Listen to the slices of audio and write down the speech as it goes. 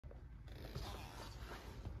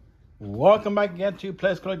Welcome back again to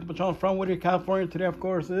Playdays Collectibles channel from Whittier, California. Today, of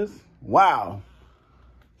course, is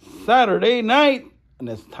Saturday night, and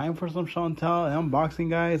it's time for some show and tell and unboxing,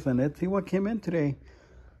 guys. And let's see what came in today.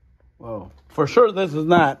 Well, for sure, this is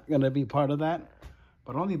not gonna be part of that,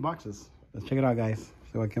 but only boxes. Let's check it out, guys.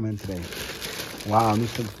 See what came in today. Wow, I need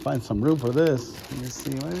to find some room for this. Let me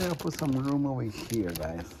see. Maybe I'll put some room over here,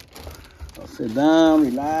 guys. I'll sit down,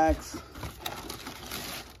 relax.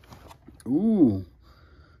 Ooh.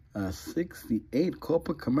 A 68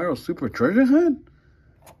 Copa Camaro Super Treasure Hunt?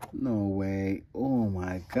 No way. Oh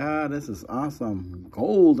my God, this is awesome.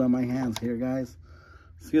 Gold on my hands here, guys.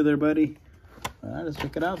 See you there, buddy. All right, let's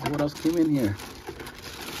check it out. See what else came in here.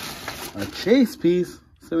 A chase piece,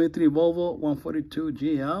 73 Volvo 142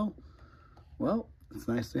 GL. Well, it's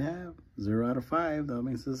nice to have. 0 out of 5. That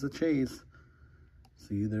means it's a chase.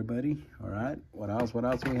 See you there, buddy. All right, what else? What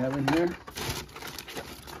else we have in here?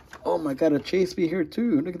 Oh my God, a chase be here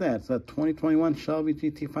too. Look at that. It's a 2021 Shelby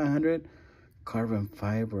GT500 carbon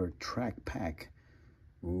fiber track pack.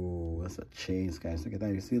 Ooh, that's a chase, guys. Look at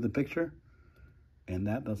that. You see the picture? And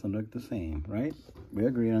that doesn't look the same, right? We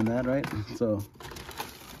agree on that, right? So,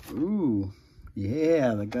 ooh,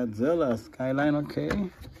 yeah, the Godzilla Skyline, okay.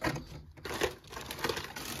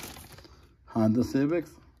 Honda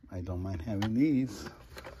Civics. I don't mind having these.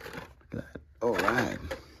 Look at that. All right.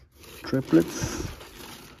 Triplets.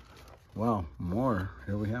 Wow, more.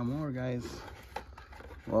 Here we have more, guys.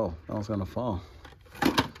 Whoa, that was gonna fall.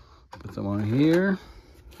 Put some on here.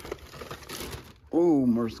 Oh,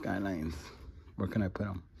 more Skylines. Where can I put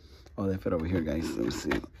them? Oh, they fit over here, guys. Let me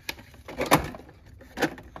see.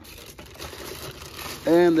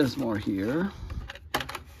 And there's more here. I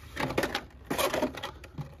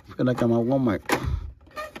feel like I'm at Walmart.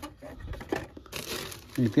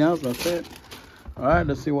 Anything else? That's it. All right,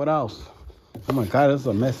 let's see what else. Oh my God, this is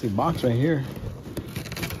a messy box right here.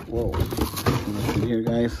 Whoa. Let's see here,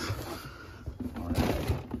 guys. All right.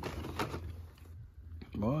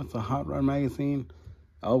 Well, it's a Hot Rod magazine.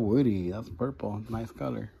 Oh, Woody. That's purple. Nice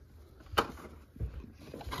color.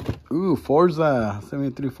 Ooh, Forza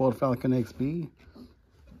 73 Ford Falcon XB.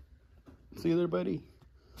 See you there, buddy.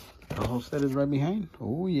 The whole set is right behind.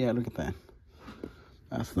 Oh, yeah, look at that.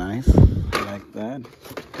 That's nice. I like that.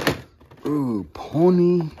 Ooh,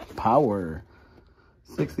 Pony Power.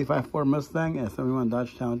 65 Ford Mustang and 71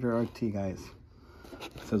 Dodge Challenger RT, guys.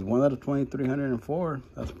 It says 1 out of 2,304.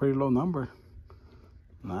 That's a pretty low number.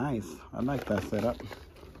 Nice. I like that setup.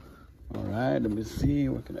 All right, let me see.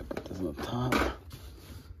 Where can I put this on the top?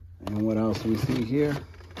 And what else do we see here?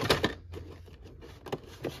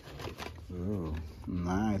 Ooh,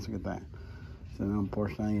 nice. Look at that. It's a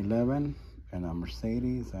Porsche 911 and a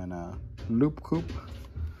Mercedes and a Loop Coupe.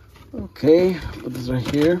 Okay, put this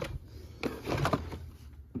right here.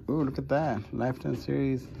 Ooh, look at that. Lifetime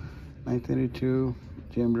Series 1982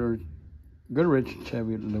 Jim Goodrich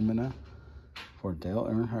Chevy Lumina for Dale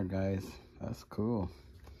Earnhardt, guys. That's cool.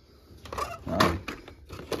 Wow.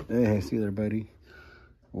 Hey, see you there, buddy.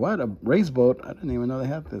 What a race boat. I didn't even know they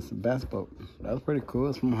had this. Bass boat. That was pretty cool.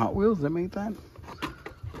 It's from Hot Wheels. They made that.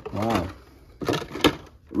 Wow.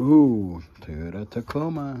 Ooh, Toyota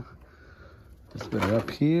Tacoma. Let's put it up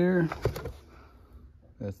here.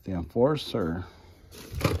 That's the Enforcer.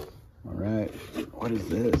 All right, what is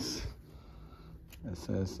this? It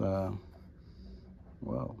says,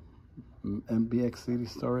 well, MBX CD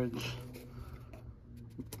storage.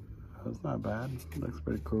 That's not bad. Looks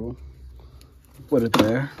pretty cool. Put it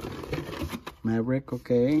there. Maverick,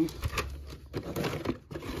 okay.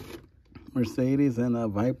 Mercedes and a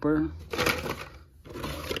Viper.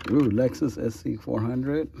 Ooh, Lexus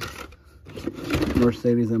SC400.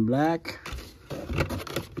 Mercedes in black.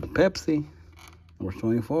 Pepsi. Number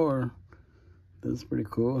 24. This is pretty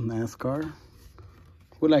cool. NASCAR.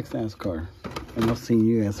 Who likes NASCAR? And I've seen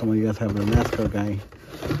you guys. Some of you guys have a NASCAR guy.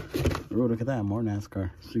 Oh, look at that. More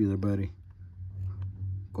NASCAR. See you there, buddy.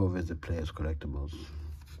 Go visit Playdays Collectibles.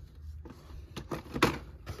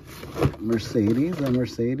 Mercedes. A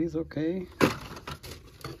Mercedes. Okay.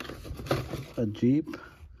 A Jeep.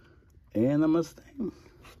 And a Mustang.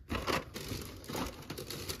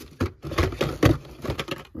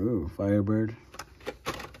 Ooh, Firebird.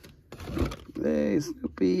 Hey,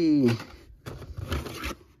 Snoopy.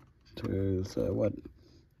 There's what?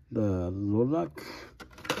 The Lolak.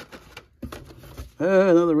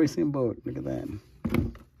 Another racing boat. Look at that.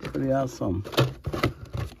 Pretty awesome.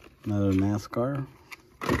 Another NASCAR.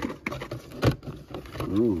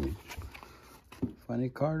 Ooh. Funny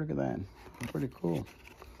car. Look at that. Pretty cool.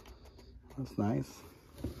 That's nice.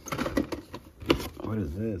 What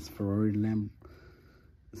is this? Ferrari Lamb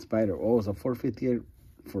Spider. Oh, it's a 458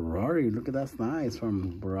 Ferrari. Look at that's nice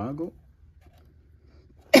from Barago.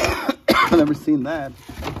 I've never seen that.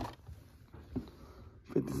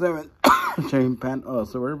 57 chain pan. Oh,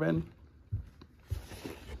 Suburban.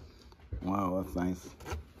 Wow, that's nice.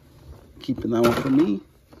 Keeping that one for me.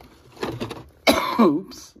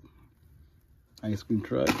 Oops. Ice cream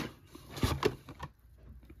truck.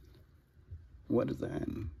 What is that?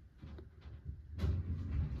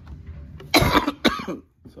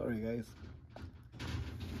 Sorry, guys.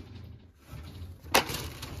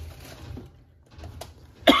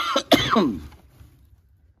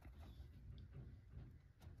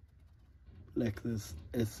 Lexus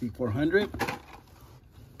SC400.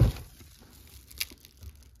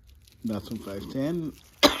 That's from 510.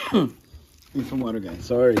 Need some water, guys.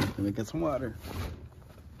 Sorry, let me get some water.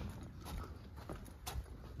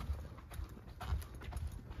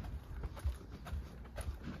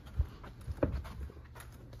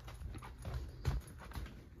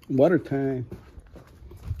 Water time.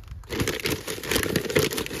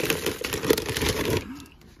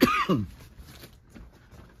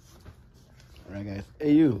 Alright, guys.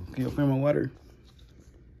 Hey, you. Can you open my water?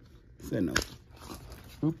 Say no.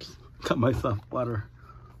 Oops. Got myself water.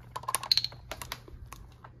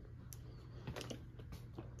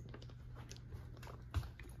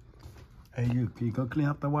 Hey, you. Can you go clean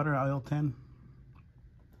up the water, aisle 10?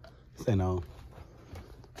 Say no.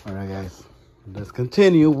 Alright, guys. Let's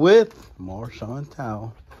continue with more show and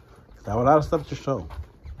tell. I have a lot of stuff to show.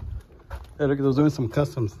 Hey, look at those doing some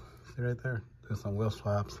customs. See right there? Doing some wheel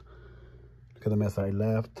swaps. Look at the mess I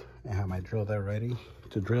left. I have my drill there ready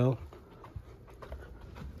to drill.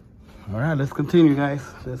 Alright, let's continue, guys.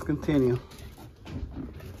 Let's continue.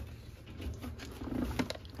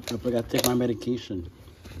 I forgot to take my medication.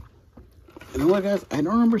 You know what, guys? I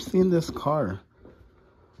don't remember seeing this car.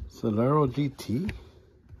 Solero GT.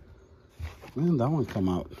 When did that one come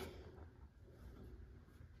out?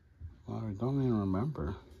 Well, I don't even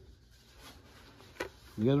remember.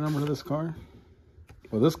 You guys remember this car?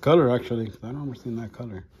 Well, this color, actually. I don't remember seeing that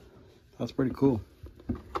color. That's pretty cool.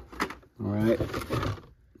 Alright.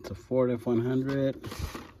 It's a Ford F100.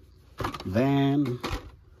 Van.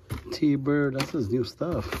 T-Bird. That's his new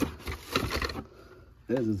stuff.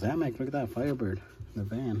 There's a Zamak. Look at that Firebird. The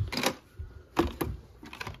van.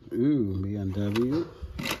 Ooh, BMW.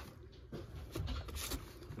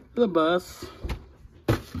 The bus.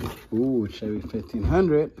 Ooh, Chevy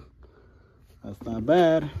 1500. That's not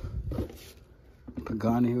bad.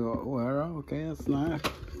 Pagani Huayra. Okay, that's not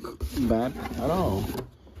bad at all.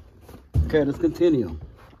 Okay, let's continue.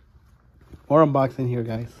 More unboxing here,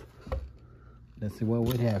 guys. Let's see what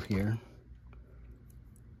we have here.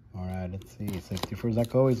 Alright, let's see. Safety first,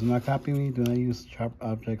 like always. Do not copy me. Do not use sharp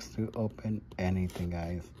objects to open anything,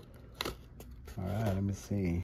 guys. Alright, let me see.